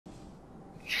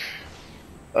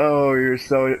Oh, you're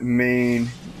so mean.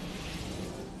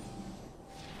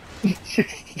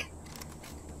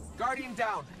 Guardian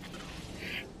down.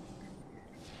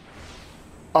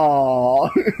 Aww.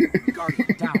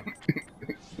 Guardian down.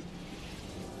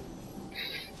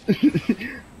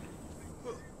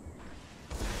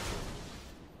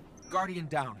 Guardian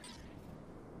down.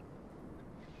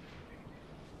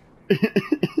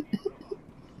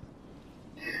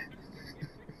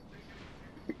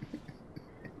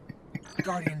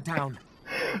 Guardian down.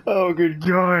 Oh, good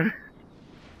God.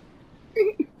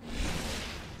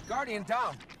 Guardian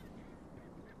down.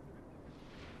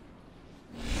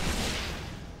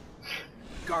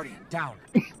 Guardian down.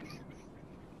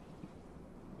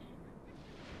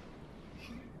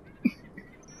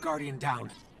 Guardian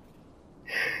down.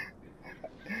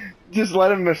 Just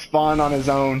let him spawn on his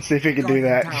own. See if he can do Guardian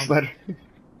that. down. Just let him.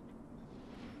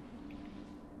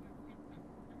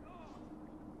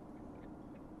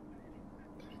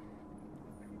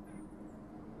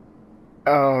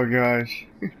 Oh, gosh.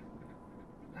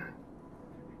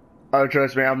 Oh,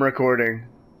 trust me, I'm recording.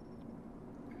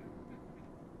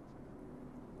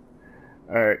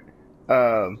 Alright.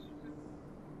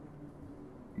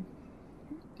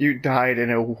 You died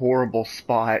in a horrible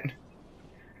spot.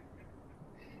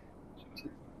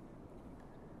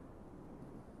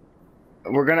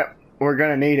 We're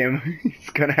gonna need him. He's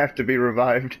gonna have to be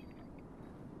revived.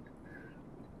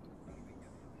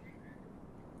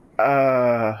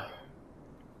 Uh,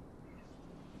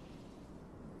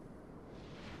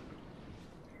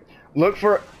 look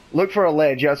for a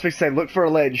ledge. Yeah, I was supposed to say look for a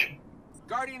ledge.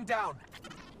 Guardian down.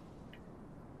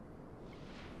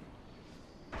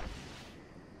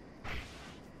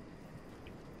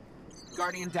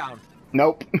 Guardian down.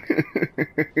 Nope.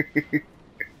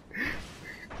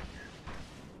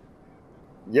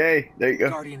 Yay, there you go.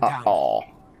 Guardian down.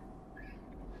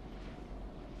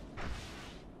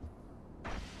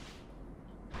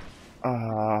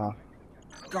 Aw.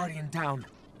 Guardian down.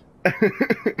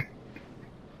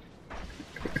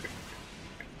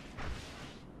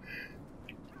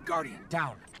 Guardian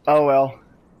down. Oh well.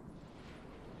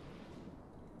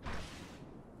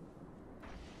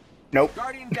 Nope.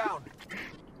 Guardian down.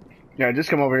 Yeah, just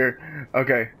come over here.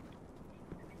 Okay.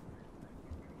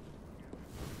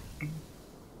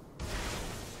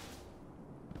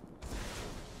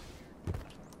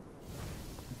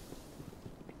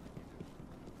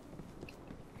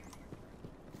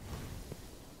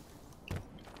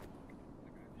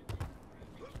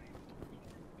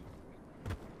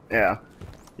 Yeah.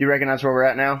 You reckon that's where we're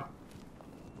at now?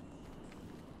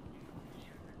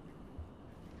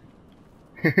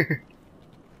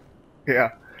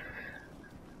 Yeah.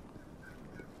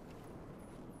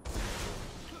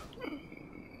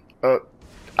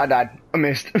 I died. I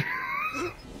missed.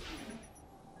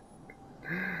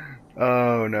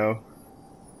 Oh no.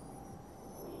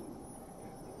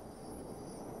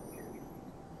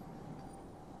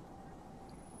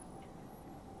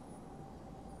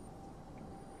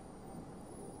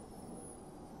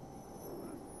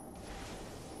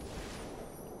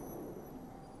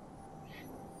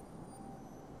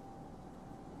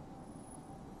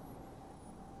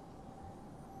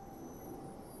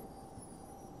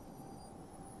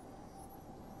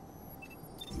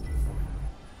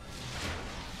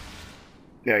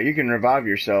 Yeah, you can revive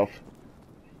yourself.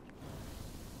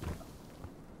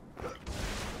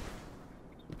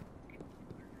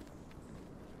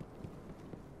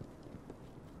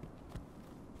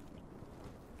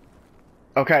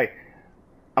 Okay.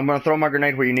 I'm gonna throw my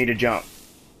grenade where you need to jump.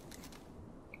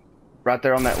 Right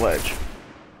there on that ledge.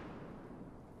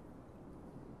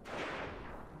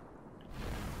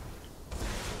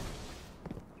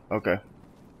 Okay.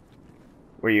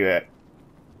 Where you at?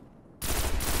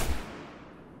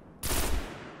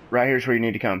 Right here's where you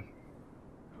need to come.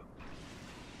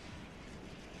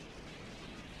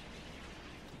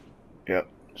 Yep.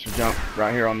 So jump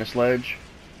right here on this ledge.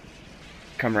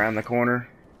 Come around the corner.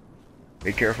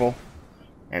 Be careful.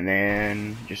 And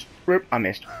then just whoop, I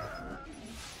missed.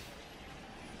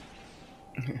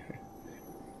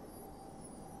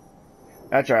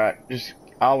 That's alright. Just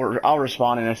I'll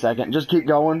respawn in a second. Just keep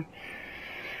going.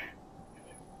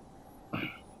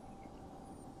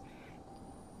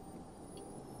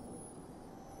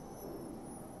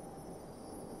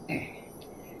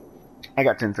 I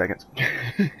got 10 seconds.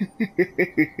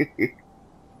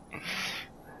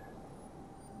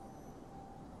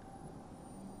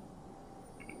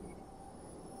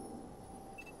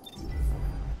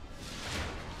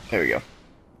 There we go.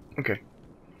 Okay.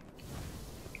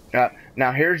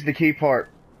 Now here's the key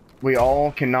part. We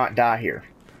all cannot die here.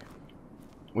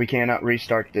 We cannot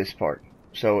restart this part.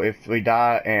 So if we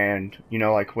die and, you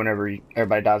know, like whenever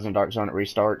everybody dies in the dark zone, it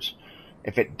restarts.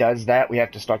 If it does that, we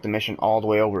have to start the mission all the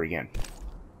way over again.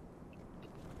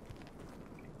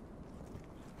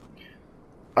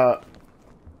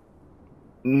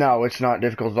 No, it's not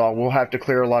difficult at all. We'll have to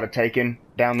clear a lot of Taken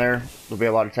down there. There'll be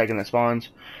a lot of Taken that spawns.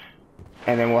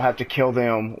 And then we'll have to kill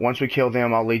them. Once we kill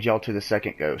them, I'll lead y'all to the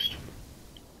second ghost.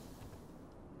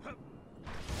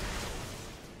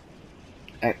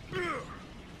 And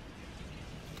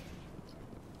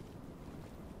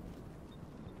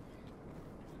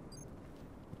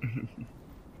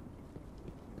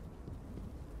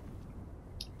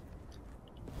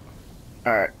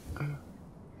Alright.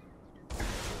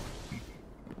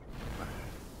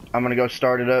 I'm gonna go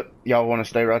start it up. Y'all wanna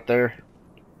stay right there?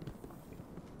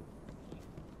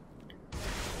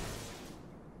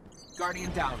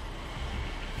 Guardian down.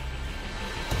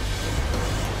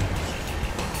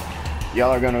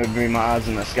 Y'all are gonna be my eyes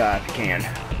in the sky if you can.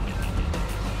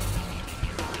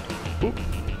 Oop.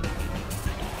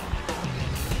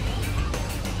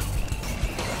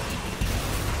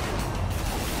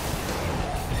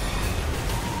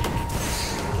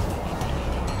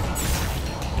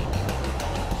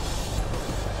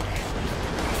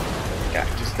 Yeah,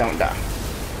 just don't die.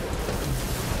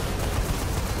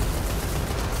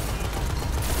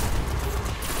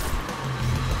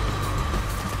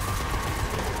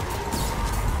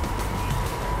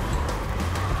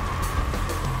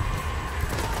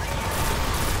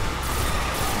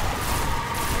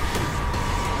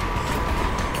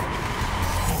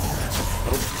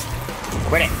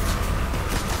 Quit it.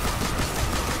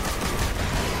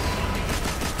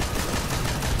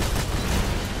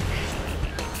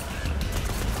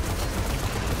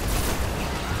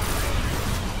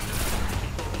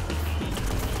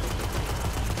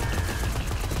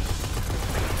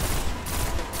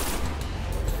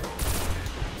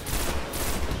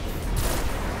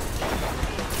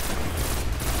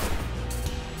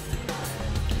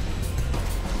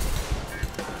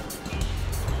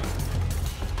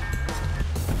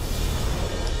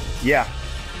 Yeah.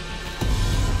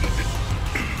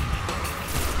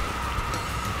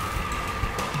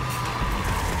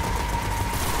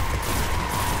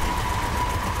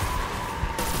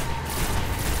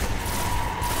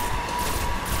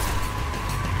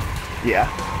 Yeah.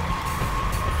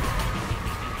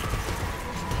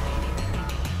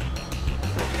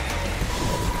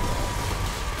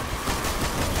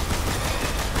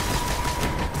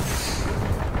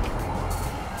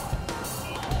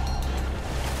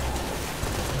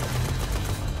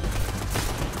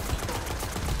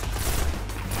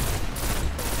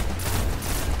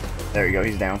 There you go,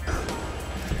 he's down.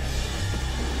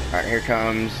 Alright, here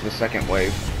comes the second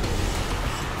wave.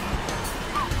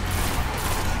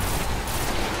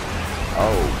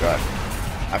 Oh god.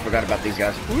 I forgot about these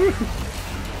guys. Woo!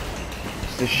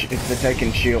 It's the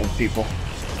Taken shield people.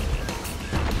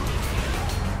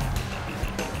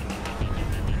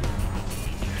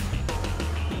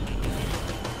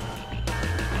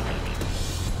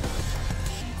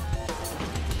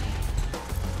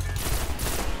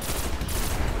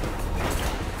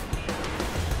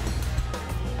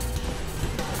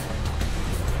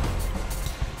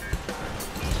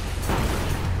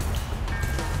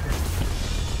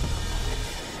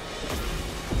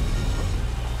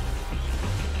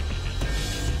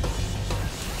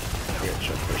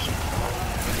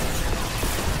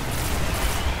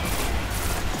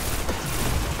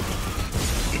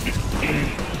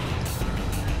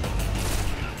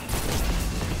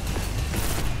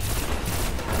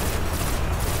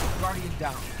 Guardian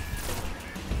down.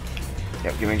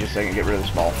 Yep, give me just a second to get rid of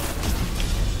this ball.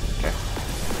 Okay.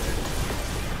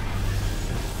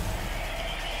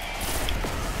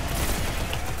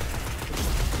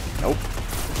 Nope.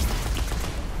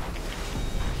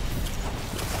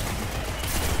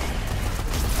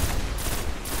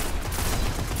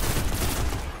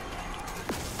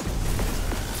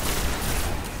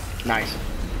 Nice.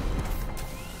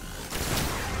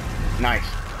 Nice.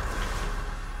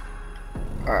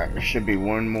 Alright, there should be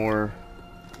one more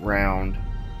round.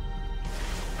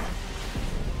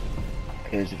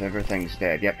 Is if everything's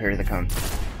dead. Yep, here they come.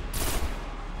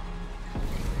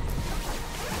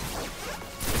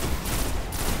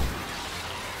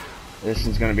 This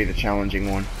is going to be the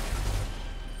challenging one.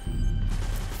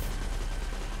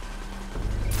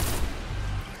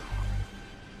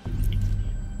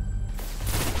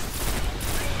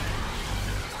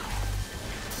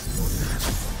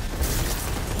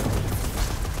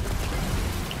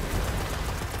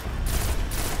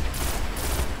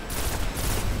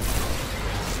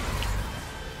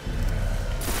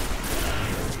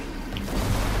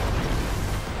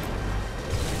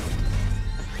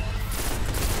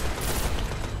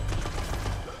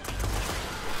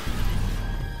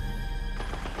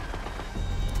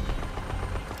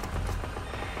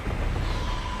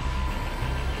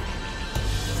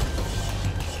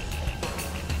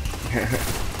 Oh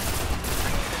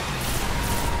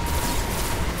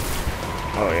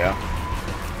yeah.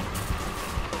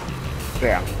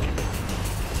 Yeah.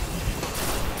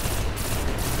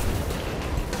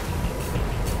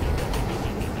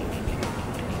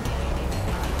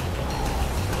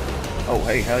 Oh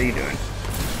hey, how you doing?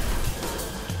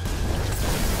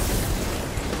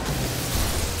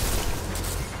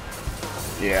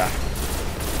 Yeah.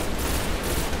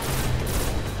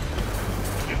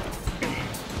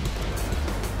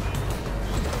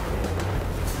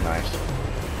 Nice.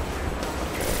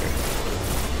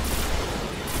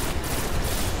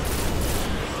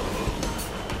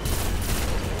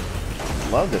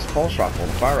 Love this pulse rifle.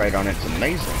 The fire rate on it's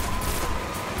amazing.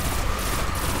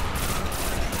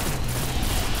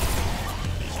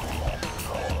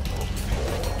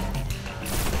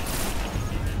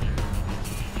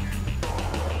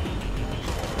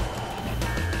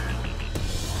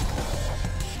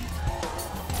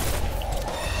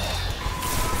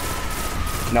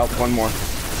 Nope, one more.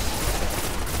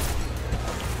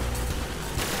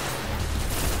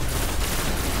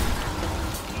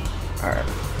 Alright.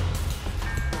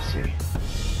 Let's see.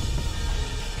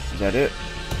 Is that it?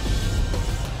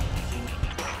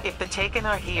 If the Taken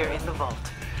are here in the vault,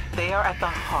 they are at the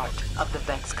heart of the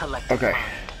Vex collective Okay. mind.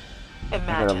 I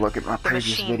Imagine gotta look at my the previous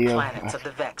machine video. planets of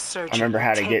the Vex I surging remember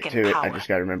how to get Taken to it. power. I just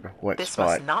gotta remember what This spot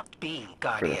must not be, for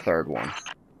Guardian. the third one.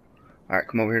 Alright,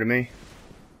 come over here to me.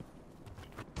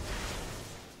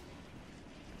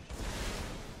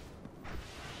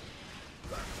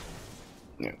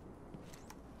 Yeah.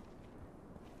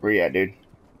 Where you at, dude?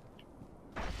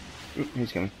 Oop,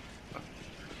 he's coming.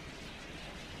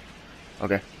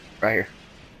 Okay, right here.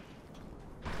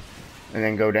 And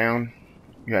then go down.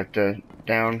 You have to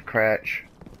down, crouch.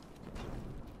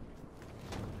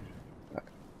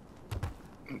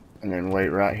 And then wait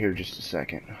right here just a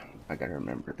second. I gotta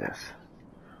remember this.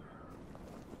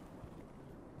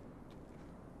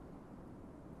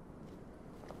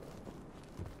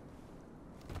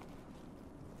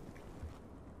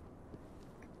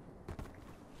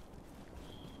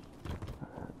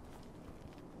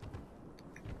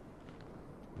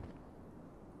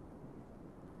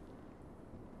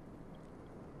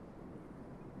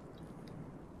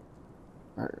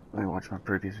 Alright, let me watch my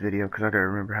previous video because I gotta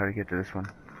remember how to get to this one.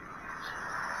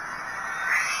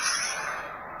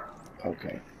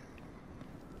 Okay.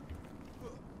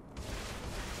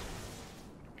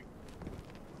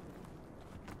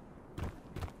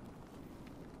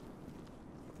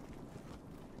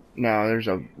 No, there's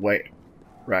a wait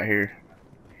right here.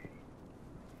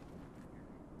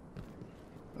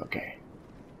 Okay.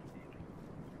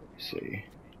 Let's see.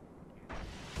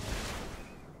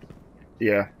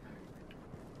 Yeah.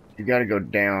 You gotta go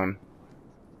down.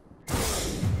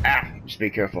 Ah! Just be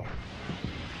careful.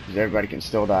 Because everybody can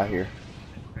still die here.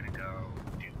 We're gonna go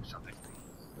do something.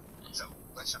 So,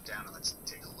 let's jump down and let's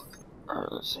take a look.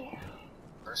 Alright, let's see.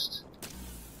 First,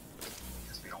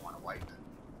 because we don't want to wipe.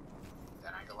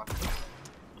 Then I go up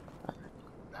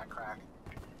that crack.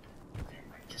 And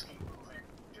I just keep moving.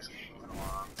 Just keep moving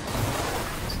along.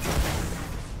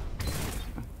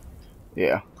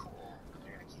 Yeah. Cool.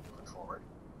 You're gonna keep moving forward.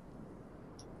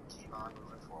 Keep on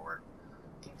moving forward.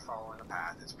 Keep following the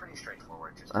path. It's pretty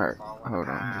straightforward. Just keep Alright, following hold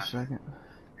the on path. just a second.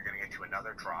 You're gonna get to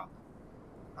another drop.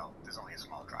 Oh, there's only a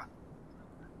small drop.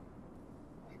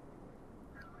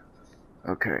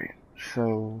 Okay,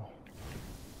 so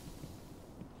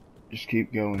just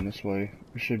keep going this way.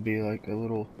 There should be like a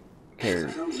little okay.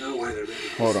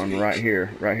 Hold on, right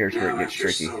here. Right here's where it gets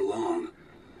tricky.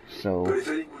 But if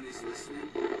anyone is listening,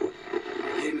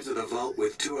 I came into the vault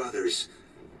with two others.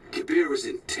 Kabir was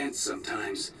intense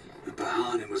sometimes, and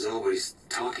Bahanin was always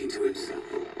talking to himself.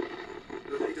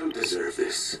 But they don't deserve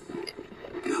this.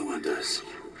 No one does.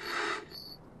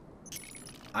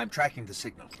 I'm tracking the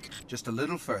signal. Just a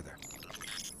little further.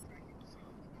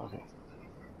 Okay.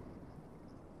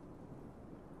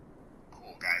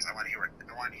 Cool, guys. I want to hear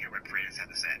what Freitas had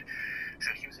to say.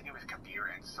 So he was in here with Kabir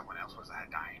and someone else was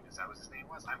dying. Is that what his name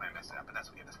was? I might mess it up, but that's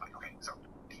okay. That's fine. Okay, so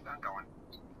keep on going.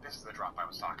 This is the drop I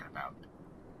was talking about.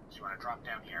 So you want to drop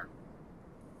down here.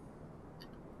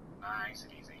 Nice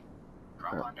and easy.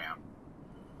 Drop on down.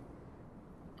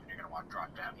 And you're going to want to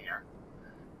drop down here.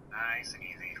 Nice and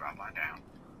easy. Drop on down.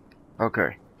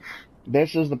 Okay.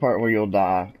 This is the part where you'll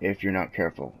die if you're not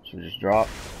careful. So just drop.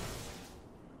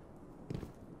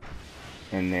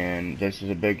 And then this is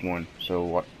a big one. So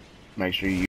what? Make sure you